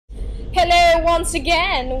once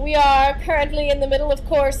again. We are currently in the middle of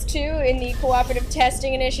Course 2 in the Cooperative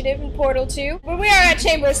Testing Initiative in Portal 2. But we are at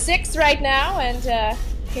Chamber 6 right now, and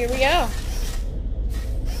here we go.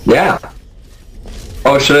 Yeah.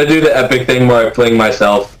 Oh, should I do the epic thing where I fling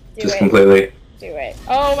myself just completely? Do it.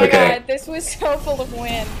 Oh my god, this was so full of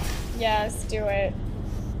wind. Yes, do it.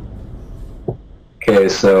 Okay,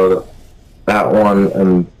 so that one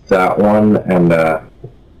and that one and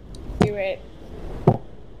do it.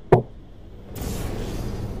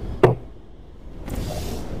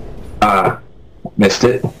 Missed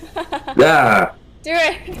it. Yeah. Do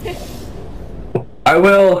it. I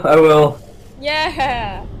will.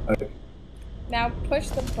 Yeah. Okay. Now push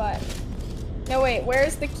the button. No wait,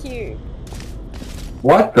 where's the cube?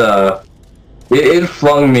 What the? It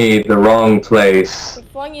flung me the wrong place. It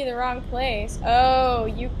flung you the wrong place. Oh,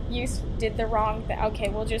 you did the wrong thing. Okay,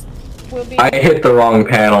 we'll be. I hit the wrong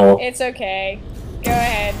panel. It's okay. Go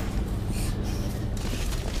ahead.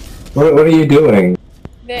 What are you doing?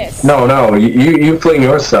 This. No, you fling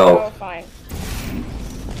yourself. Oh, fine.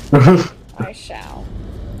 I shall.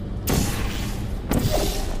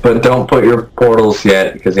 But don't put your portals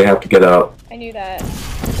yet, because you have to get up. I knew that.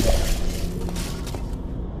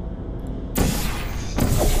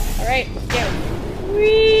 Alright, go.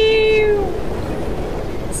 Whee!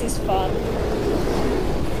 This is fun.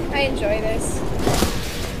 I enjoy this.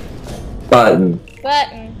 Button.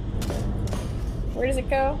 Button. Where does it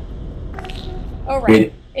go? Oh,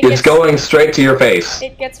 right. It's going straight to your face.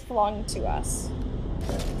 It gets flung to us.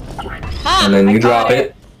 Ha! And then you drop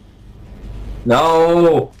it.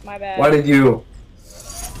 No! My bad. Why did you?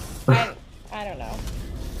 I don't know.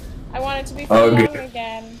 I want it to be flung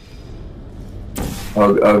again.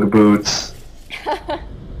 Ugh boots. You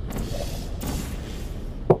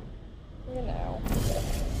know.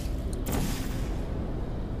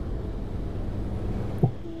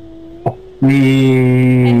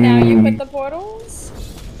 And now you put the portals?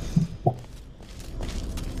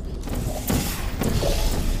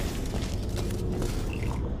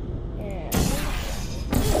 And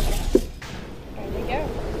there we go.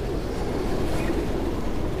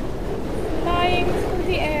 Flying through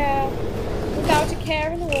the air without a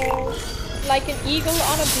care in the world, like an eagle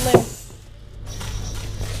on a blimp.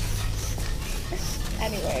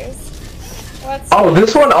 Anyways, Oh,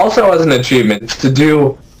 this one also has an achievement to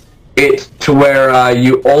do it to where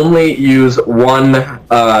you only use one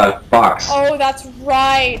box. Oh, that's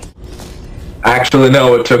right. Actually,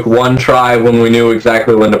 no, it took one try when we knew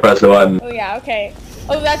exactly when to press the button. Oh yeah, okay.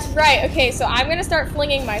 Oh, that's right. Okay, so I'm gonna start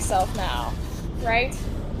flinging myself now, right?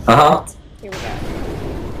 Uh-huh. Here we go.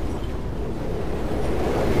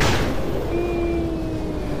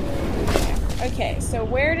 Okay, so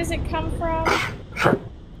where does it come from?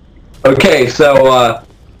 Okay, so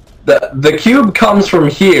the cube comes from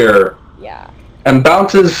here. Yeah. And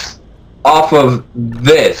bounces off of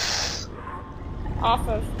this. Off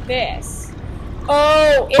of this.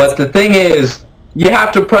 Oh, it's... But the thing is, you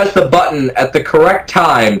have to press the button at the correct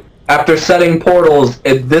time after setting portals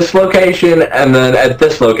at this location and then at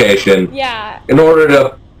this location. Yeah. In order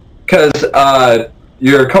to... Because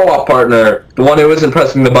your co-op partner, the one who isn't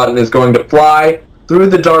pressing the button, is going to fly through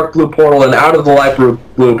the dark blue portal and out of the light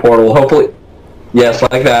blue portal, hopefully... Yes,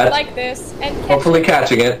 like that. Like this. And hopefully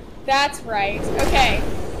catching it. That's right. Okay.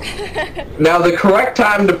 Now, the correct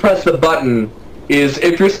time to press the button is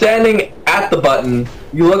if you're standing at the button,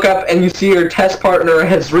 you look up and you see your test partner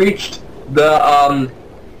has reached the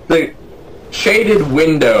shaded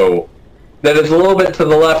window that is a little bit to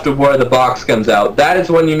the left of where the box comes out. That is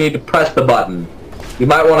when you need to press the button. You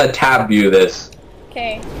might want to tab view this.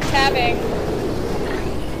 Okay, tabbing.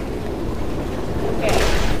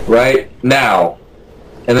 Okay. Right now.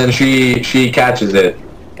 And then she catches it.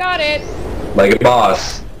 Got it. Like a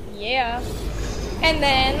boss. Yeah. And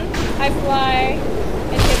then I fly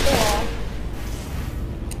and hit the wall.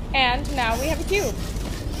 And now we have a cube.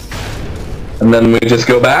 And then we just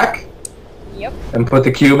go back. Yep. And put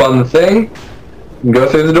the cube on the thing. And go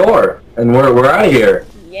through the door. And we're out of here.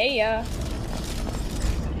 Yeah.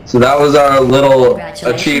 So that was our little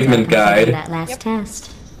achievement guide. That last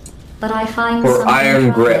test. But I find for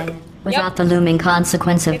Iron Grip. Without the looming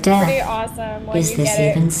consequence of death. Pretty awesome when Is you this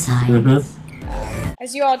get even it. science?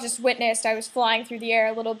 As you all just witnessed, I was flying through the air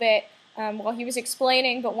a little bit while he was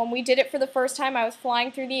explaining, but when we did it for the first time, I was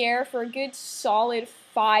flying through the air for a good solid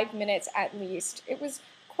 5 minutes at least. It was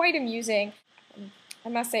quite amusing. I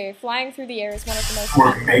must say, flying through the air is one of the most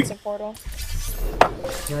fun parts of Portal.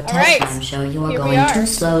 Your test times show you are going too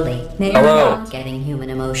slowly. Maybe Hello. you're not getting human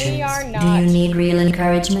emotions. We are not. Do you need real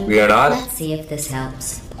encouragement? We are not. Let's see if this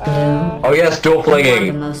helps. Blue. Oh yes, dual You are the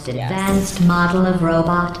flinging. most advanced model of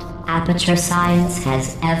robot Aperture Science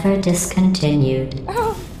has ever discontinued.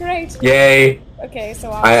 Oh, great. Yay. Okay, so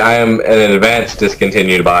I am an advanced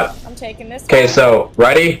discontinued bot. I'm taking this Okay, one. so,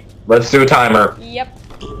 ready? Let's do a timer. Yep.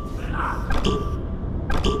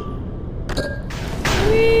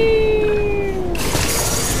 Whee!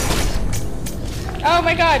 Oh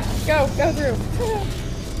my god, go through.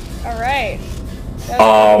 Alright.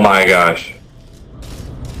 Oh my gosh.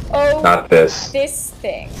 Oh, Not this. this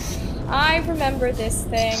thing. I remember this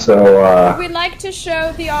thing. So, We'd like to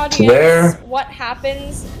show the audience there. what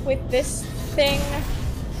happens with this thing.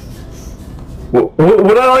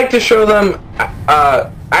 Would I like to show them?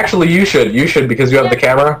 Actually, you should because you have the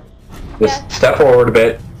camera. Just step forward a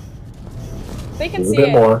bit. They can A see bit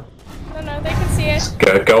it. more. No, they can see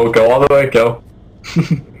it. Go all the way. Go.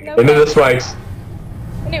 No Into the thanks. spikes.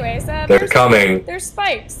 Anyways, They're coming. There's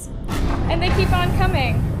spikes, and they keep on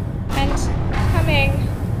coming, and coming,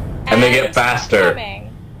 And they get faster. coming.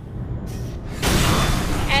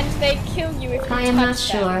 And they kill you if you I am not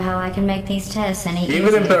touch them. sure how I can make these tests any easier.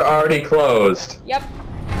 Even if they're already closed. Yep.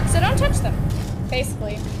 So don't touch them,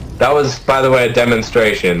 basically. That was, by the way, a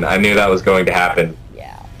demonstration. I knew that was going to happen.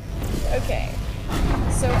 Yeah. Okay.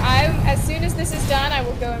 So as soon as this is done, I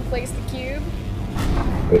will go and place the cube.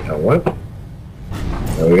 Wait, no, what?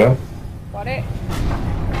 There we go. Got it.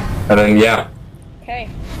 And then, yeah. Okay.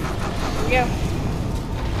 Here we go.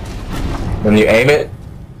 Then you aim it.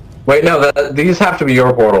 Wait, no, these have to be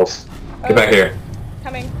your portals. Get back here.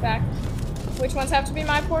 Coming back. Which ones have to be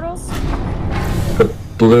my portals? The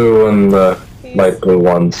blue and the These? light blue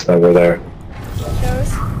ones that were there.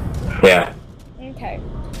 Those? Yeah. Okay.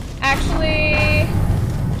 Actually...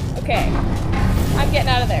 Okay. I'm getting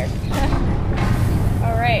out of there.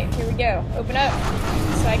 Alright, here we go. Open up.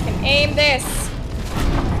 So I can aim this.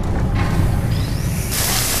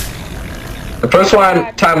 The first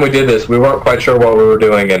time we did this, we weren't quite sure what we were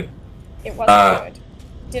doing, and It wasn't good.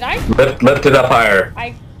 Did I? lift it up higher.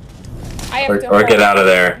 I have to Or hold get out of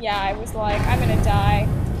there. Yeah, I was like, I'm gonna die.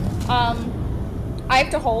 I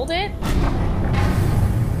have to hold it?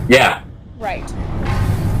 Yeah. Right.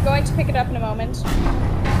 Going to pick it up in a moment.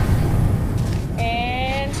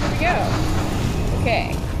 And here we go.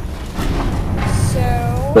 Okay.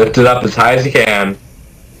 So... Lift it up as high as you can.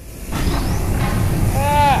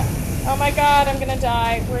 Oh my god, I'm gonna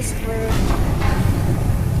die. We're screwed.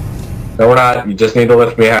 No, we're not. You just need to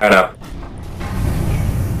lift me high enough.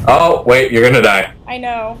 Oh, wait, you're gonna die. I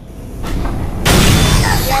know.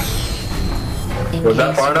 Yep. In Was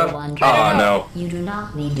that case far you were enough? wondering, Oh, no. You do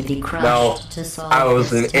not need to be crushed No. to solve I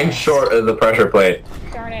was an this inch test. short of the pressure plate.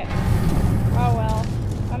 Darn it. Oh well.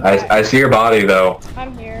 I'm back. I see your body, though.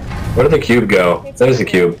 I'm here. Where did the cube go? It's There's the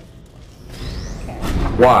over here. cube. Okay.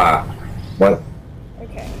 Why? What?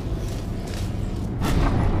 Okay.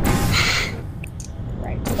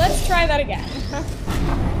 Right. Let's try that again.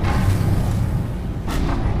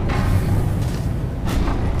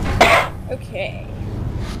 Okay.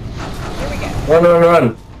 Here we go.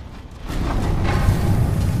 Run.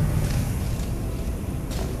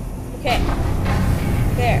 Okay.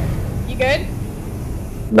 There. You good?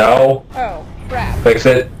 No. Oh, crap. Fix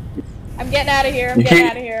it. I'm getting out of here. I'm You getting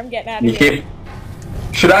keep- out of here. I'm getting out of You here. keep...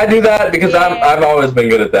 Should I do that? Because Yeah. I've always been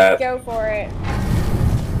good at that. Go for it.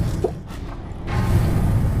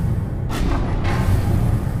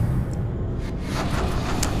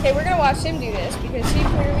 Okay, we're gonna watch him do this because he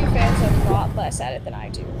clearly fails a lot less at it than I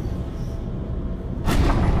do.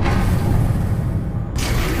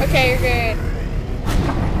 Okay, you're good.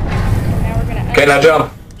 Now we're gonna. Okay, now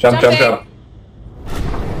jump. Jump. Jumping.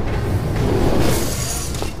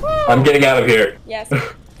 Woo! I'm getting out of here. Yes.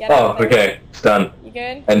 Get out Oh, of there. okay. It's done. You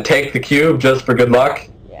good? And take the cube just for good luck.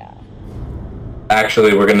 Yeah.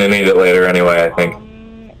 Actually, we're gonna need it later anyway, I think.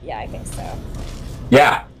 Yeah, I think so.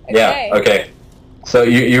 Yeah. Okay. Yeah. Okay. So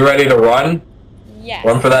you ready to run? Yes.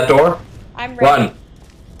 Run for that door? I'm ready. Run.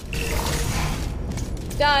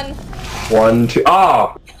 Done. 1, 2.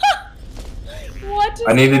 Oh! What? Is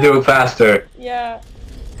I need to do it faster. Yeah.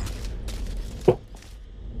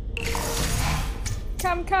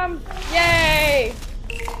 Come. Yay!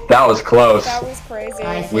 That was close. That was crazy.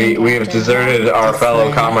 I think We have after deserted that our fellow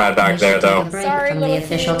display, comrade back we there, should take though. a break Sorry, from little the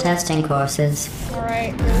official kid. testing courses.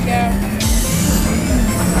 Alright, here we go.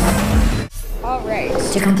 Alright.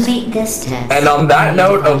 To complete this test... And on that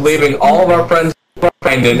note of leaving all of our friends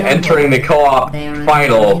behind and entering the co-op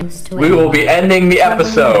final, we will be ending the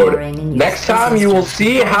episode. Next time you will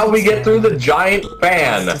see how we get through the giant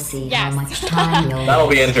fan. To see how Yes. much time you'll That'll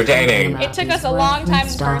be entertaining. It took us a long time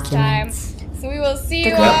the first time. So we will see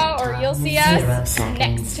you The all, correct or you'll time see is us 0 seconds.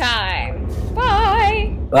 next time.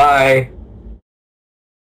 Bye! Bye.